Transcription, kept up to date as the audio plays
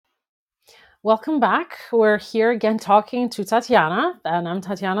Welcome back. We're here again talking to Tatiana, and I'm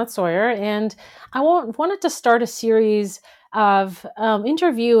Tatiana Sawyer. And wanted to start a series of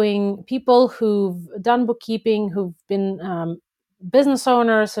interviewing people who've done bookkeeping, who've been business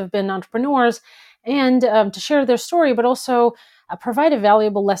owners, have been entrepreneurs, and to share their story, but also provide a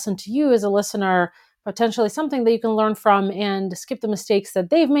valuable lesson to you as a listener, potentially something that you can learn from and skip the mistakes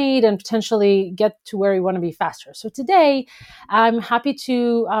that they've made and potentially get to where you want to be faster. So today, I'm happy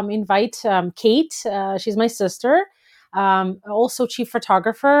to invite Kate. She's my sister, also chief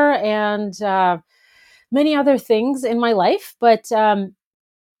photographer, and many other things in my life. But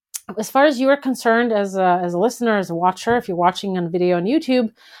as far as you are concerned, as a listener, as a watcher, if you're watching on video on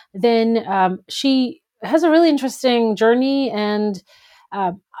YouTube, then she has a really interesting journey. And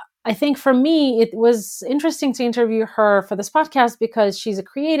uh, I think for me, it was interesting to interview her for this podcast because she's a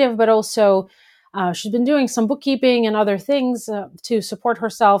creative, but also she's been doing some bookkeeping and other things to support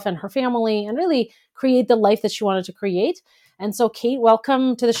herself and her family and really create the life that she wanted to create. And so, Kate,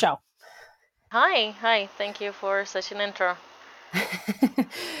 welcome to the show. Hi. Thank you for such an intro.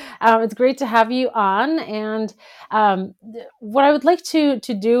 It's great to have you on. And what I would like to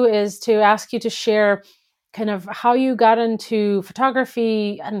do is to ask you to share kind of how you got into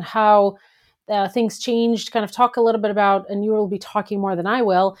photography and how things changed. Kind of talk a little bit about, and you will be talking more than I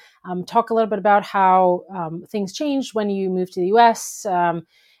will. Talk a little bit about how things changed when you moved to the U.S. And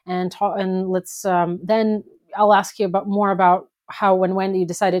let's then I'll ask you about more about how and when you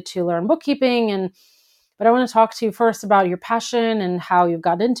decided to learn bookkeeping and but I want to talk to you first about your passion and how you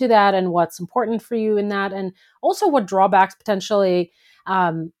got into that and what's important for you in that, and also what drawbacks potentially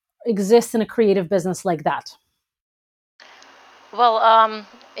exist in a creative business like that. Well,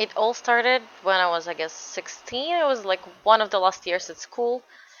 it all started when I was, I guess, 16. It was like one of the last years at school,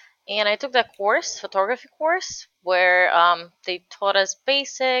 and I took that course, photography course, where they taught us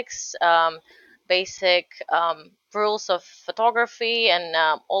basic rules of photography, and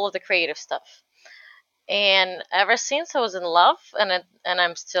all of the creative stuff. And ever since I was in love, and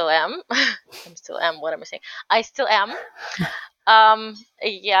I'm still am. I'm still am. What am I saying? I still am.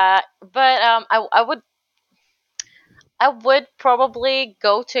 Yeah, but I would probably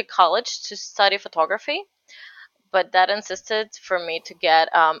go to college to study photography, but Dad insisted for me to get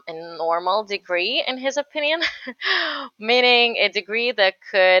a normal degree, in his opinion, meaning a degree that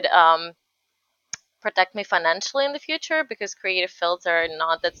could protect me financially in the future because creative fields are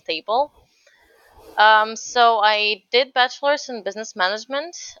not that stable. So I did bachelor's in business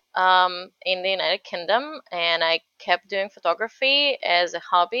management in the United Kingdom, and I kept doing photography as a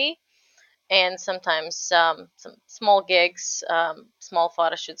hobby and sometimes some small gigs, small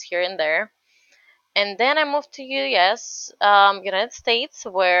photo shoots here and there. And then I moved to US, United States,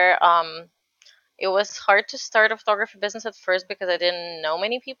 where it was hard to start a photography business at first because I didn't know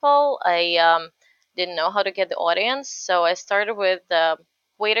many people. I didn't know how to get the audience, so I started with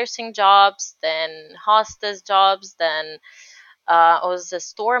waitersing jobs, then hostess jobs, then I was a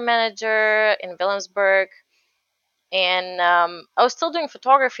store manager in Williamsburg, and I was still doing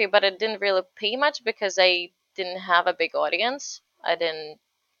photography, but it didn't really pay much because I didn't have a big audience. I didn't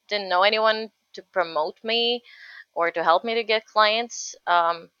know anyone to promote me or to help me to get clients.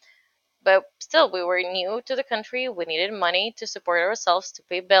 But still, we were new to the country. We needed money to support ourselves, to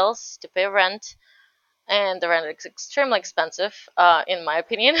pay bills, to pay rent, and the rent is extremely expensive, in my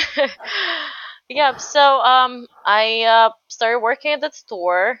opinion. Yeah, so I started working at that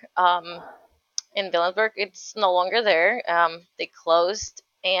store. In Williamsburg. It's no longer there. They closed,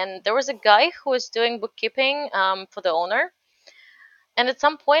 and there was a guy who was doing bookkeeping for the owner. And at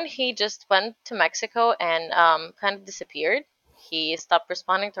some point, he just went to Mexico and kind of disappeared. He stopped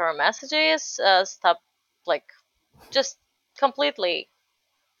responding to our messages, stopped like just completely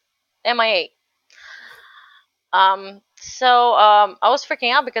MIA. I was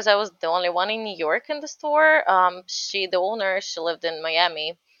freaking out because I was the only one in New York in the store. The owner, she lived in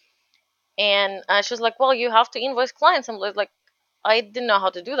Miami, and she was like, "Well, you have to invoice clients." I'm like, I didn't know how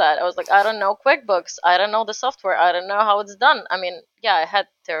to do that. I was like, I don't know QuickBooks. I don't know the software. I don't know how it's done. I mean, yeah, I had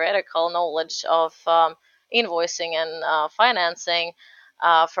theoretical knowledge of invoicing and financing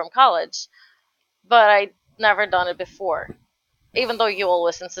from college, but I never done it before. Even though you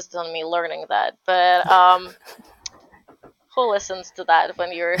always insisted on me learning that, but who listens to that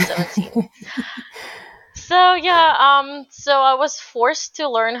when you're 17? So yeah, so I was forced to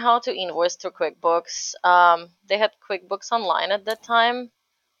learn how to invoice through QuickBooks. They had QuickBooks Online at that time,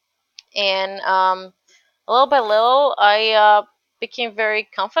 and little by little, I became very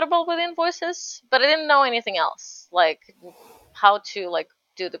comfortable with invoices, but I didn't know anything else, like how to like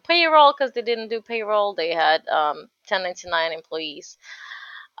do the payroll because they didn't do payroll. They had 1099 employees.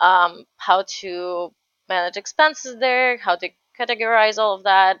 how to manage expenses there, how to categorize all of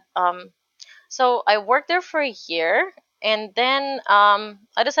that. So I worked there for a year, and then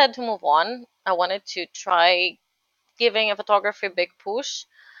I decided to move on. I wanted to try giving a photography a big push.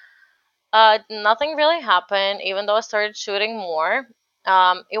 Nothing really happened, even though I started shooting more.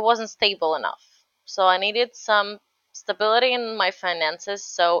 It wasn't stable enough. So I needed some stability in my finances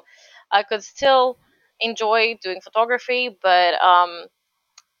so I could still enjoy doing photography, but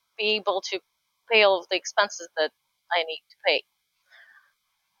be able to pay all of the expenses that I need to pay.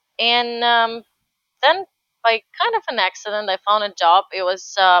 And then, by kind of an accident, I found a job. It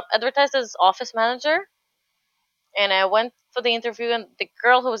was advertised as office manager, and I went for the interview. And the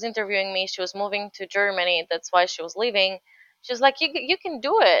girl who was interviewing me, she was moving to Germany. That's why she was leaving. She was like, "You can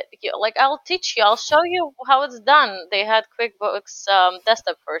do it. Like, I'll teach you. I'll show you how it's done." They had QuickBooks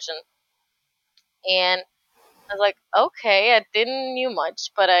desktop version, and I was like, "Okay." I didn't knew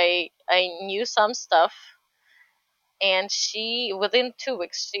much, but I knew some stuff. And she, within 2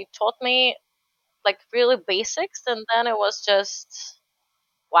 weeks, she taught me like really basics, and then it was just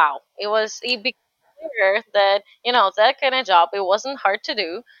wow. It became clear that that kind of job, it wasn't hard to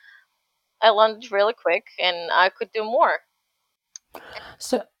do. I learned really quick, and I could do more.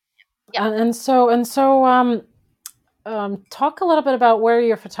 So Yeah. talk a little bit about where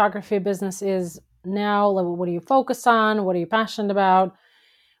your photography business is now. Like, what do you focus on? What are you passionate about?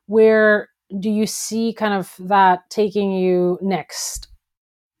 Where do you see kind of that taking you next?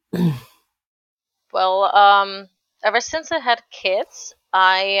 Well, ever since I had kids,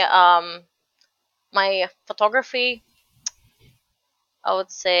 I my photography, I would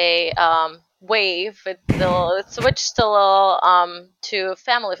say, wave. It switched a little to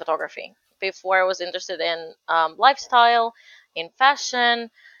family photography. Before I was interested in lifestyle, in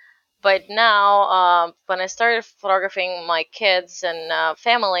fashion, but now when I started photographing my kids and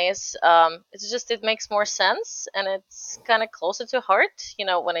families, it makes more sense, and it's kind of closer to heart.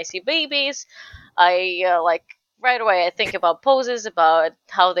 When I see babies, I like right away I think about poses, about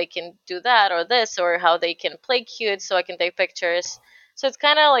how they can do that or this, or how they can play cute so I can take pictures. So it's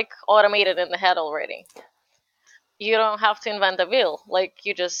kind of like automated in the head already. You don't have to invent the wheel. Like,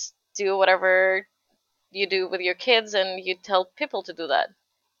 you just do whatever you do with your kids, and you tell people to do that.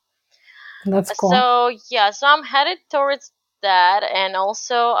 That's cool. So yeah, so I'm headed towards that, and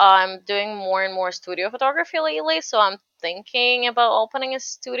also I'm doing more and more studio photography lately. So I'm thinking about opening a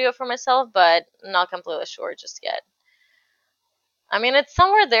studio for myself, but not completely sure just yet. I mean, it's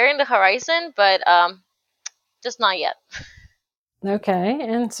somewhere there in the horizon, but just not yet. Okay.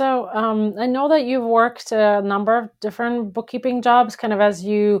 And so I know that you've worked a number of different bookkeeping jobs kind of as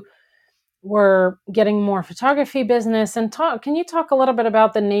you were getting more photography business. And can you talk a little bit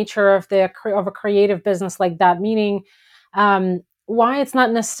about the nature of of a creative business like that? Meaning, why it's not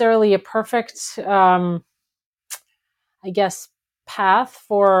necessarily a perfect, I guess, path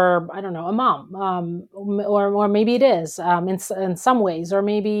for, I don't know, a mom, or maybe it is in some ways, or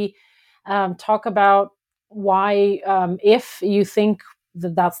maybe talk about why, if you think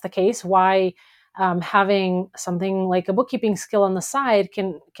that that's the case, why having something like a bookkeeping skill on the side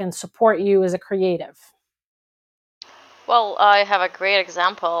can support you as a creative. Well, I have a great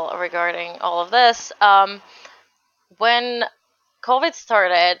example regarding all of this. When COVID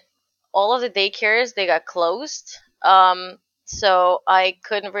started, all of the daycares, they got closed. So I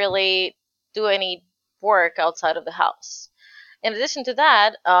couldn't really do any work outside of the house. In addition to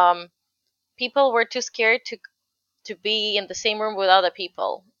that, people were too scared to be in the same room with other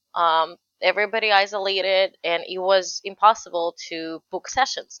people. Everybody isolated, and it was impossible to book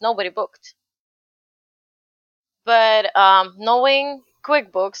sessions. Nobody booked. But knowing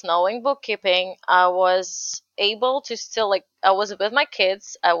QuickBooks, knowing bookkeeping, I was able to still, like, I was with my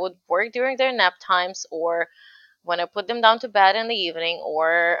kids. I would work during their nap times, or when I put them down to bed in the evening,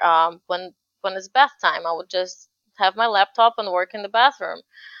 or when it's bath time, I would just have my laptop and work in the bathroom.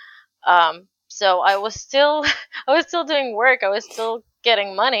 So I was still I was still doing work. I was still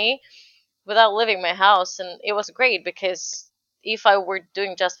getting money without leaving my house, and it was great because if I were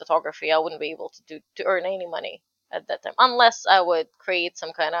doing just photography, I wouldn't be able to earn any money at that time, unless I would create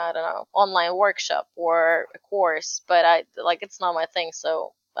some kind of, I don't know, online workshop or a course. But it's not my thing,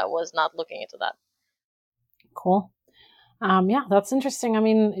 so I was not looking into that. Cool. Yeah, that's interesting. I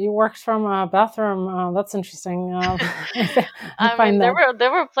mean, you worked from a bathroom. That's interesting. I I mean, find that they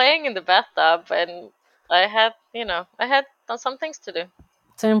were playing in the bathtub, and I had some things to do.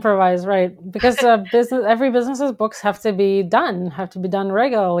 to improvise, right? Because every business's books have to be done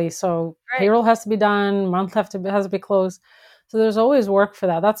regularly. So Right. payroll has to be done, has to be closed. So there's always work for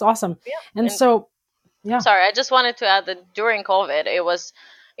that. That's awesome. Yeah. And And so, yeah, sorry, I just wanted to add that during COVID, it was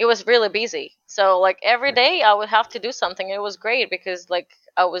it was really busy. So like every day I would have to do something. It was great because like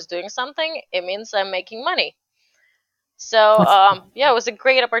I was doing something. It means I'm making money. So That's yeah, it was a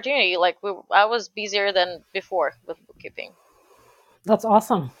great opportunity. Like I was busier than before with bookkeeping. that's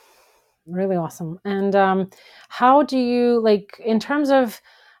awesome. Really awesome. And how do you, like, in terms of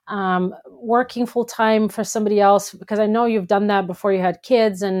working full time for somebody else? Because I know you've done that before you had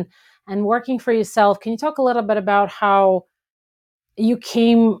kids, and working for yourself. Can you talk a little bit about how you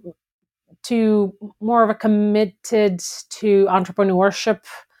came to more of a committed to entrepreneurship,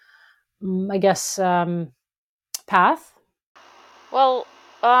 I guess, path? Well,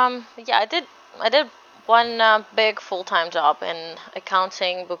 yeah, I did one big full-time job in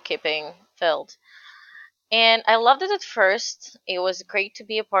accounting, bookkeeping field. And I loved it at first. It was great to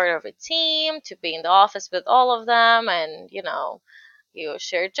be a part of a team, to be in the office with all of them, and you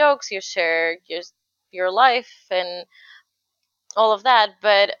share jokes, you share your life and all of that.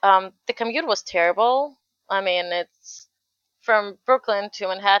 But the commute was terrible. I mean, it's from Brooklyn to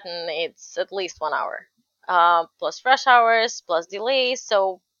Manhattan. It's at least 1 hour, plus rush hours, plus delays.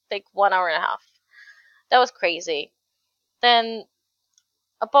 So take 1 hour and a half. That was crazy. Then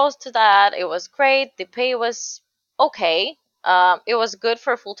opposed to that, it was great. The pay was okay. It was good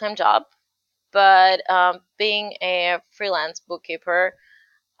for a full time job, but being a freelance bookkeeper,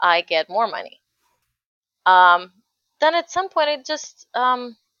 I get more money. Um, then at some point, it just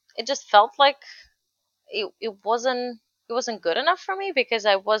felt like it wasn't good enough for me because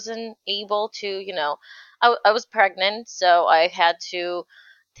I wasn't able to, I was pregnant, so I had to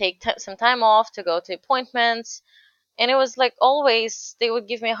take some time off to go to appointments. And it was like always they would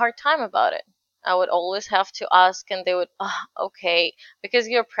give me a hard time about it. I would always have to ask, and they would, okay, because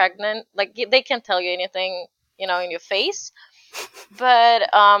you're pregnant. Like they can't tell you anything, in your face. But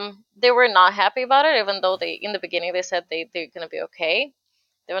they were not happy about it, even though they in the beginning they said they're gonna be okay.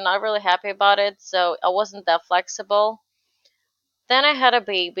 They were not really happy about it, so I wasn't that flexible. Then I had a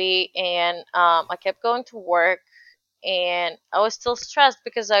baby, and I kept going to work, and I was still stressed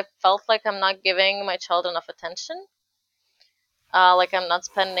because I felt like I'm not giving my child enough attention. Like I'm not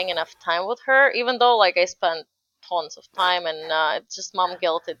spending enough time with her, even though like I spend tons of time, and it's just mom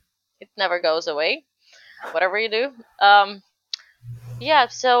guilt. It never goes away, whatever you do. Yeah,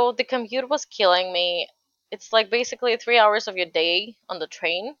 so the commute was killing me. It's like basically 3 hours of your day on the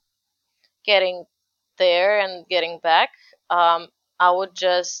train, getting there and getting back. Um, I would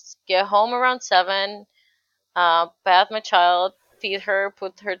just get home around 7, bath my child, feed her,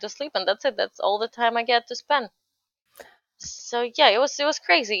 put her to sleep, and that's it. That's all the time I get to spend. So yeah, it was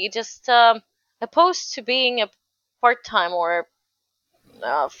crazy. It just opposed to being a part time or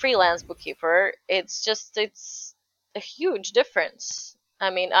freelance bookkeeper, it's a huge difference. I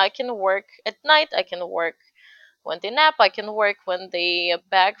mean, I can work at night. I can work when they nap. I can work when they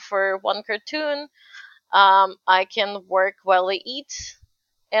beg for one cartoon. I can work while they eat,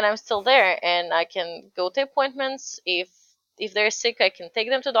 and I'm still there. And I can go to appointments if they're sick. I can take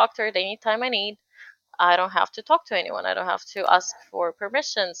them to doctor at any time I need. I don't have to talk to anyone. I don't have to ask for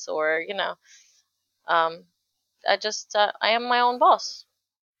permissions or um, I am my own boss.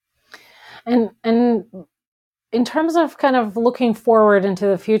 And in terms of kind of looking forward into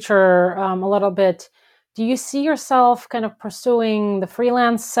the future, a little bit, do you see yourself kind of pursuing the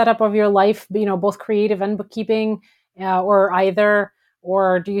freelance setup of your life, both creative and bookkeeping, or either,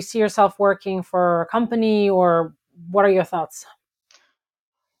 or do you see yourself working for a company, or what are your thoughts?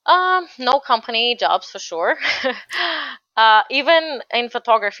 No company jobs for sure. Even in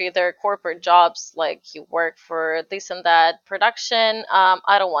photography, there are corporate jobs like you work for this and that production.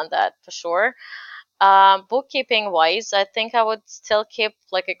 I don't want that for sure. Bookkeeping wise, I think I would still keep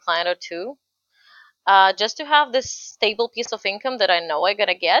like a client or two, just to have this stable piece of income that I know I'm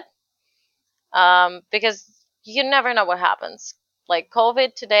gonna get. Because you never know what happens. Like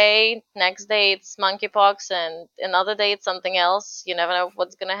COVID today, next day it's monkeypox, and another day it's something else. You never know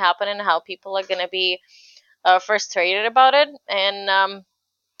what's gonna happen and how people are gonna be frustrated about it. And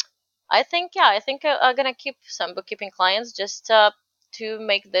I think I'm gonna keep some bookkeeping clients just to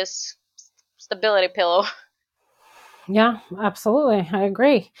make this stability pillow. Yeah, absolutely. I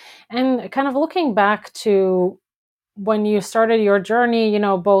agree. And kind of looking back to when you started your journey,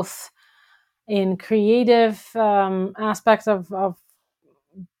 both in creative aspects of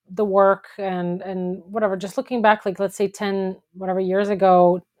the work and whatever, just looking back, like, let's say 10 whatever years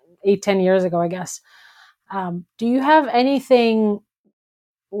ago, 8-10 years ago, I guess. Do you have anything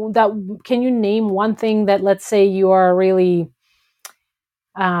that, can you name one thing that, let's say, you are really,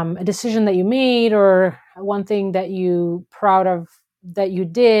 a decision that you made, or one thing that you proud of that you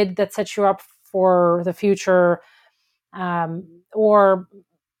did that sets you up for the future, or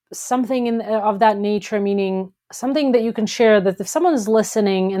something of that nature, meaning something that you can share, that if someone is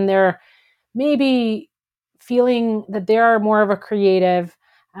listening and they're maybe feeling that they are more of a creative,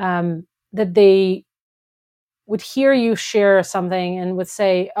 that they would hear you share something and would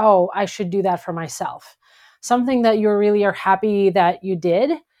say, oh, I should do that for myself. Something that you really are happy that you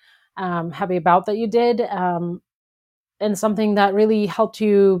did, happy about that you did, and something that really helped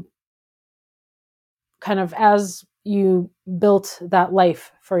you kind of as you built that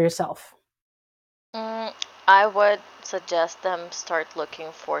life for yourself. Mm, I would suggest them start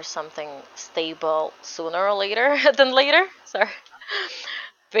looking for something stable sooner or later than later. Sorry.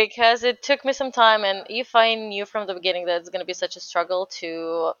 Because it took me some time, and if I knew from the beginning that it's going to be such a struggle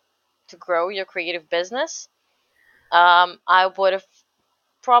to grow your creative business, I would have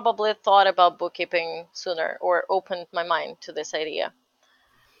probably thought about bookkeeping sooner or opened my mind to this idea.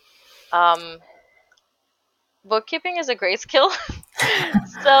 Um, Bookkeeping is a great skill.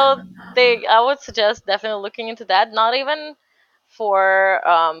 So I would suggest definitely looking into that. Not even for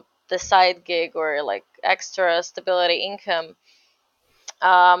the side gig or like extra stability income,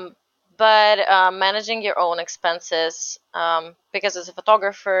 um, but managing your own expenses. Because as a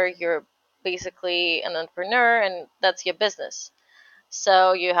photographer, you're basically an entrepreneur, and that's your business.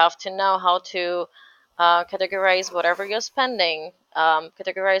 So you have to know how to categorize whatever you're spending,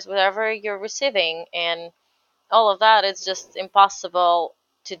 categorize whatever you're receiving, and all of that is just impossible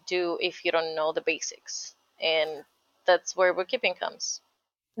to do if you don't know the basics. And that's where bookkeeping comes.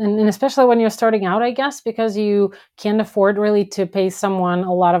 And especially when you're starting out, I guess, because you can't afford really to pay someone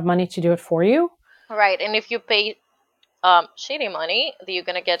a lot of money to do it for you. Right. And if you pay shitty money, then you're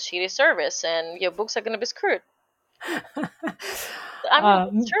going to get shitty service and your books are going to be screwed. I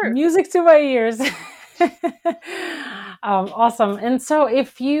mean, it's true. Music to my ears. Awesome. And so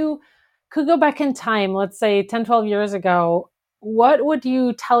if you could go back in time, let's say 10, 12 years ago, what would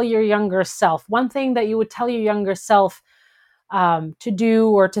you tell your younger self? One thing that you would tell your younger self to do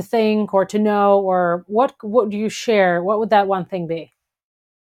or to think or to know, or what do you share? What would that one thing be?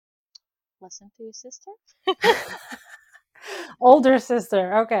 Listen to your sister? Older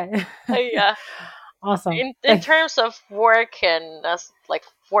sister. Okay. Yeah. Awesome. In terms of work and like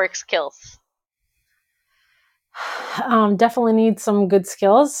work skills. Definitely need some good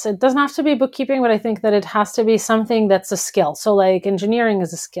skills. It doesn't have to be bookkeeping, but I think that it has to be something that's a skill. So, like engineering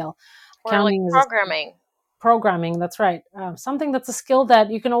is a skill, Or like accounting is a skill, programming. programming. That's right. Something that's a skill that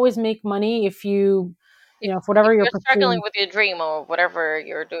you can always make money if you, for whatever If you're you're struggling pursuing. with your dream or whatever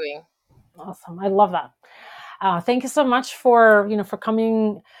you're doing. Awesome. I love that. Thank you so much for for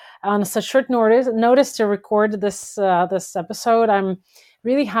coming on such short notice to record this episode. I'm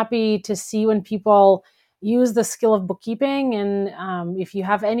really happy to see when people use the skill of bookkeeping. And if you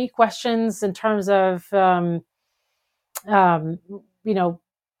have any questions in terms of um, you know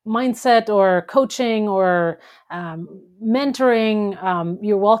mindset or coaching or mentoring,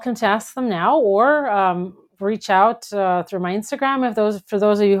 you're welcome to ask them now or reach out through my Instagram. If those for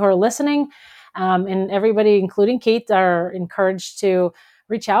those of you who are listening, and everybody, including Kate, are encouraged to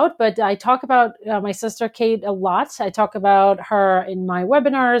reach out. But I talk about my sister Kate a lot. I talk about her in my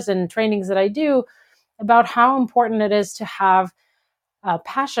webinars and trainings that I do about how important it is to have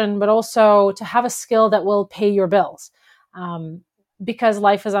passion, but also to have a skill that will pay your bills. Um, because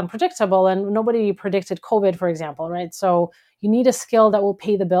life is unpredictable and nobody predicted COVID, for example, right? So you need a skill that will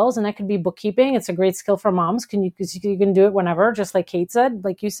pay the bills, and that could be bookkeeping. It's a great skill for moms. Because you can do it whenever, just like Kate said,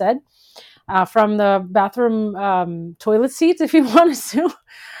 like you said, from the bathroom toilet seat if you wanted to.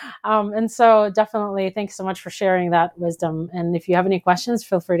 And so definitely, thanks so much for sharing that wisdom. And if you have any questions,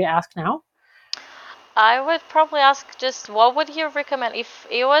 feel free to ask now. I would probably ask just what would you recommend if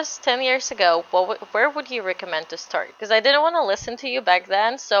it was 10 years ago, where would you recommend to start? Because I didn't want to listen to you back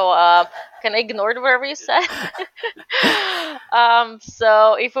then, so can I ignore whatever you said?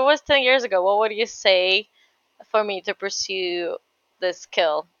 So if it was 10 years ago, what would you say for me to pursue this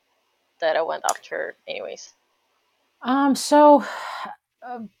skill that I went after anyways? So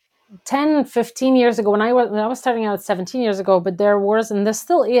uh, 10, 15 years ago, when I was starting out 17 years ago, but there was, and there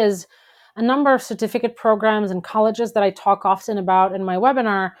still is, a number of certificate programs and colleges that I talk often about in my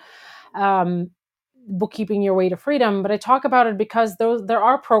webinar, um, Bookkeeping Your Way to Freedom. But I talk about it because there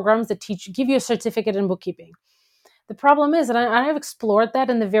are programs that give you a certificate in bookkeeping. The problem is, and I've explored that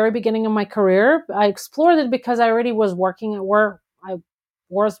in the very beginning of my career. I explored it because I already was working at where I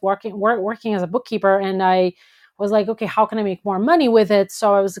was working as a bookkeeper, and I was like, okay, how can I make more money with it?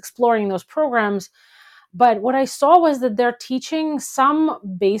 So I was exploring those programs. But what I saw was that they're teaching some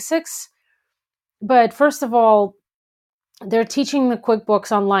basics, but first of all, they're teaching the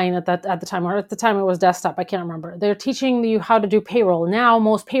QuickBooks online at the time, or at the time it was desktop. I can't remember. They're teaching you how to do payroll. Now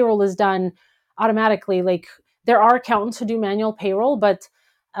most payroll is done automatically. Like there are accountants who do manual payroll, but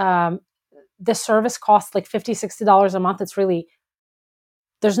the service costs like $50, $60 a month. It's really,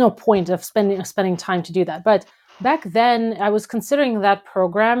 there's no point of spending time to do that. But back then I was considering that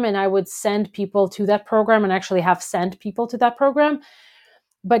program, and I would send people to that program and actually have sent people to that program.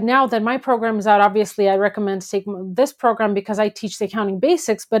 But now that my program is out, obviously I recommend to take this program because I teach the accounting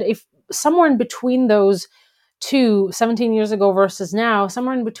basics. But if somewhere in between those two, 17 years ago versus now,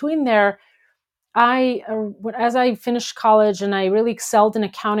 somewhere in between there, as I finished college and I really excelled in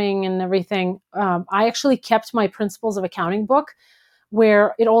accounting and everything, I actually kept my Principles of Accounting book,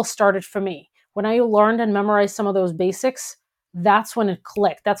 where it all started for me. When I learned and memorized some of those basics, that's when it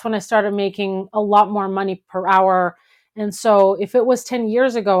clicked. That's when I started making a lot more money per hour. And so if it was 10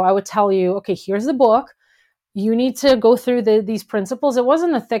 years ago, I would tell you, okay, here's the book. You need to go through these principles. It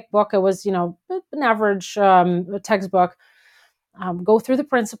wasn't a thick book. It was, an average textbook. Go through the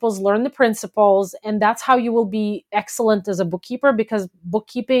principles, learn the principles, and that's how you will be excellent as a bookkeeper, because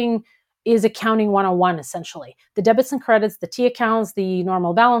bookkeeping is accounting 101 essentially. The debits and credits, the T accounts, the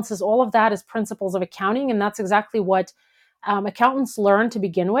normal balances, all of that is principles of accounting, and that's exactly what accountants learn to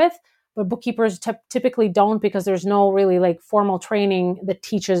begin with, but bookkeepers typically don't, because there's no really like formal training that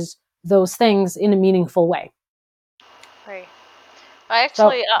teaches those things in a meaningful way. Right.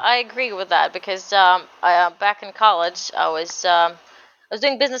 So I agree with that because back in college I was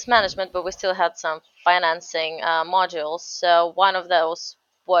doing business management, but we still had some financing modules. So one of those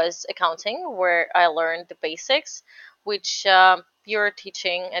was accounting, where I learned the basics, which you're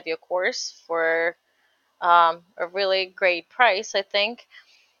teaching at your course for a really great price, I think.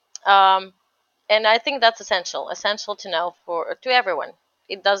 Um, and I think that's essential to know to everyone.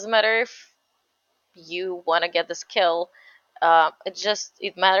 It doesn't matter if you want to get the skill.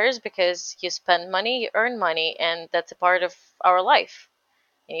 It matters because you spend money, you earn money, and that's a part of our life.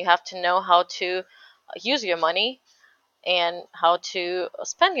 And you have to know how to use your money and how to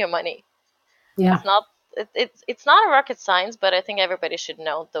spend your money. yeah, It's not it's not a rocket science, but I think everybody should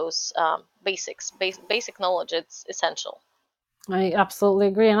know those basics. Basic knowledge. It's essential. I absolutely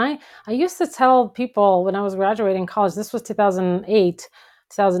agree. And I used to tell people when I was graduating college, this was 2008,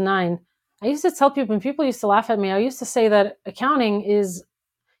 2009. I used to tell people, and people used to laugh at me. I used to say that accounting is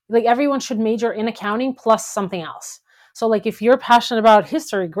like everyone should major in accounting plus something else. So, like, if you're passionate about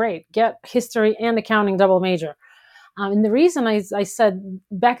history, great, get history and accounting double major. And the reason I said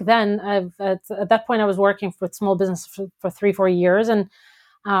back then, at that point, I was working for small business for 3, 4 years. And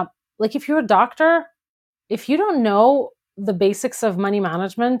like, if you're a doctor, if you don't know the basics of money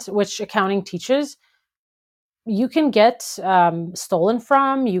management, which accounting teaches, you can get stolen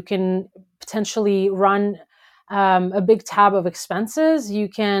from. You can potentially run a big tab of expenses. You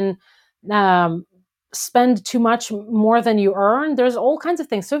can um, spend too much more than you earn. There's all kinds of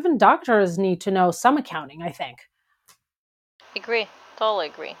things. So even doctors need to know some accounting, I think. Agree. Totally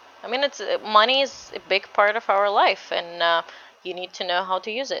agree. I mean, it's money is a big part of our life, and you need to know how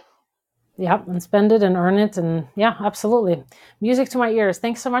to use it. Yeah, and spend it and earn it. And yeah, absolutely. Music to my ears.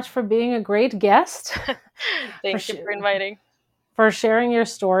 Thanks so much for being a great guest, for, Thank you for inviting. for sharing your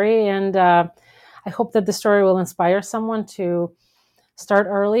story. And I hope that the story will inspire someone to start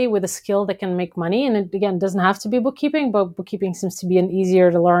early with a skill that can make money. And it, again, doesn't have to be bookkeeping, but bookkeeping seems to be an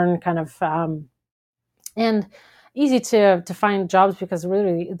easier to learn kind of and easy to find jobs, because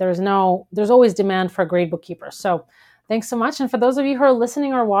really there's always demand for great bookkeepers. So thanks so much. And for those of you who are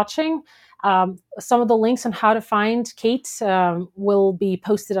listening or watching, some of the links on how to find Kate will be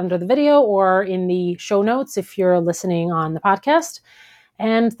posted under the video or in the show notes if you're listening on the podcast.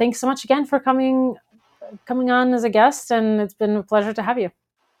 And thanks so much again for coming on as a guest, and it's been a pleasure to have you.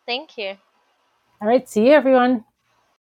 Thank you. All right, see you everyone.